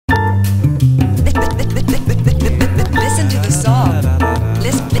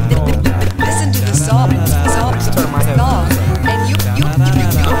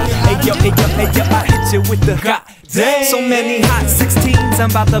with the goddamn. So many hot 16s,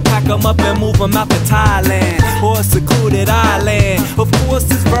 I'm about to pack them up and move them out to Thailand or a secluded island. Of course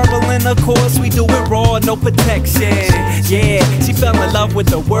it's verbal and of course we do it raw, no protection. Yeah, she fell in love with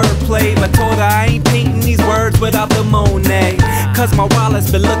the wordplay, but told her I ain't painting these words without the Monet. Cause my wallet's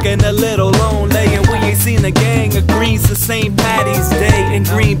been looking a little lonely, and we ain't seen a gang of greens since St. Patty's Day in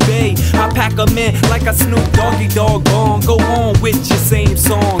Green Bay. I pack them in like a Snoop Doggy Dogg on. Go on with your same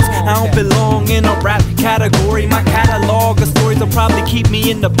songs. I don't belong in a rap category. My catalog of stories will probably keep me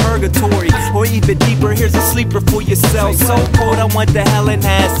in the purgatory, or even deeper, here's a sleeper for yourself. So cold I went to hell and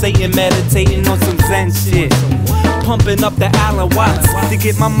had Satan meditating on some Zen shit, pumping up the Alan Watts to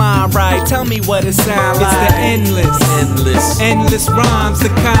get my mind right. Tell me what it sounds like. It's the endless rhymes, the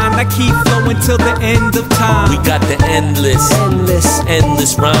kind that keep flowing till the end of time. We got the endless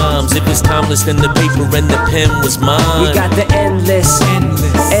rhymes. If it's timeless, then the paper and the pen was mine. We got the endless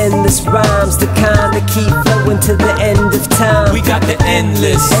rhymes, the kind that keep flowing till the end of time. We got the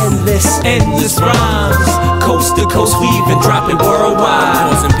endless rhymes, coast to coast, we even drop it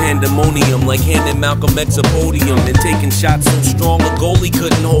worldwide. Causing pandemonium like handing Malcolm X a podium, and taking shots so strong a goalie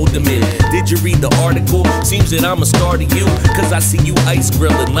couldn't hold them in. Did you read the article? Seems that I'm a star to you, cause I see you ice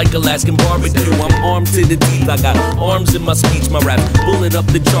grilling like Alaskan barbecue. I'm armed to the teeth, I got arms in my speech. My rap bullet up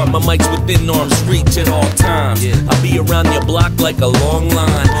the chart, my mic's within arm's reach at all times. I be around your block like a long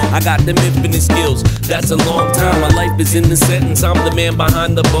line. I got them infinite skills, that's a long time. My life is in the sentence, I'm the man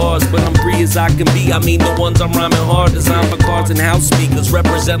behind the bars, but I'm free as I can be. I mean the ones I'm rhyming hard, designed for cars and house speakers,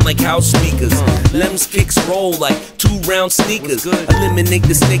 represent like house speakers. Lems kicks roll like 2-round sneakers. Eliminate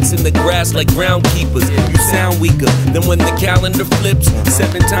the snakes in the grass like groundkeepers. You sound weaker than when the calendar flips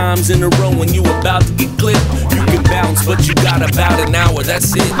 7 times in a row when you about to get clipped. You can bounce, but you got about an hour,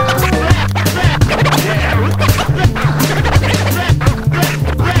 that's it.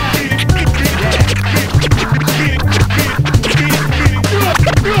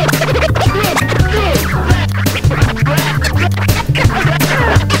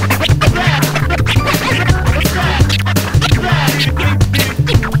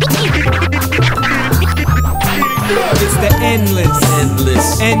 It's the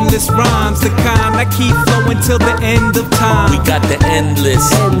endless rhymes, the kind that keep flowing till the end of time. We got the endless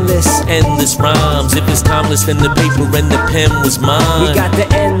rhymes. If it's timeless, then the paper and the pen was mine. We got the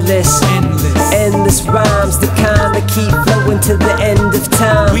endless rhymes, the kind that keep flowing till the end of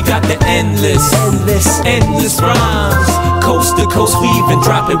time. We got the endless rhymes, coast to coast, we even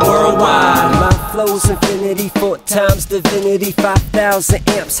drop it worldwide. My flow's infinity, 4 times divinity, 5,000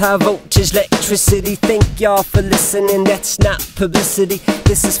 amps, high voltage electricity. Thank y'all for listening, that's not publicity.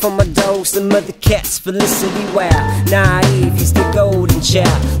 This is for my dogs, the mother cats, Felicity. Wow, Nieve, he's the golden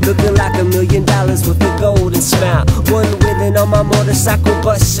child, looking like $1 million with a golden smile. One wheeling on my motorcycle,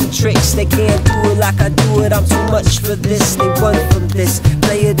 busting tricks. They can't do it like I do it, I'm too much for this. They run from this,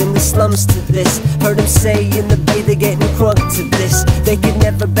 play it in the slums to this. Heard them say in the bay they're getting crunk to this. They could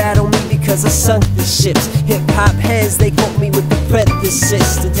never battle me because I sunk the ships. Hip-hop heads, they quote me with the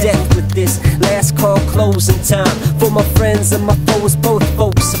parenthesis. To death with this, last call closing time. For my friends and my foes, both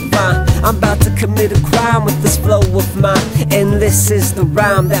folks are fine. I'm about to commit a crime with this flow of mine. Endless is the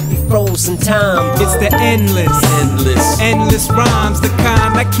rhyme that be frozen time. It's the endless rhymes, the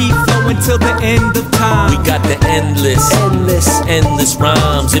kind that keep flowing till the end of time. We got the endless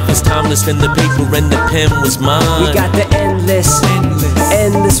rhymes. If it's timeless, then the paper and the pen was mine. We got the endless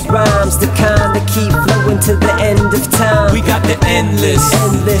rhymes, the kind that keep flowing till the end of time. We got the endless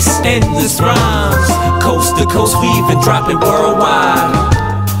rhymes, coast to coast, we even drop it worldwide.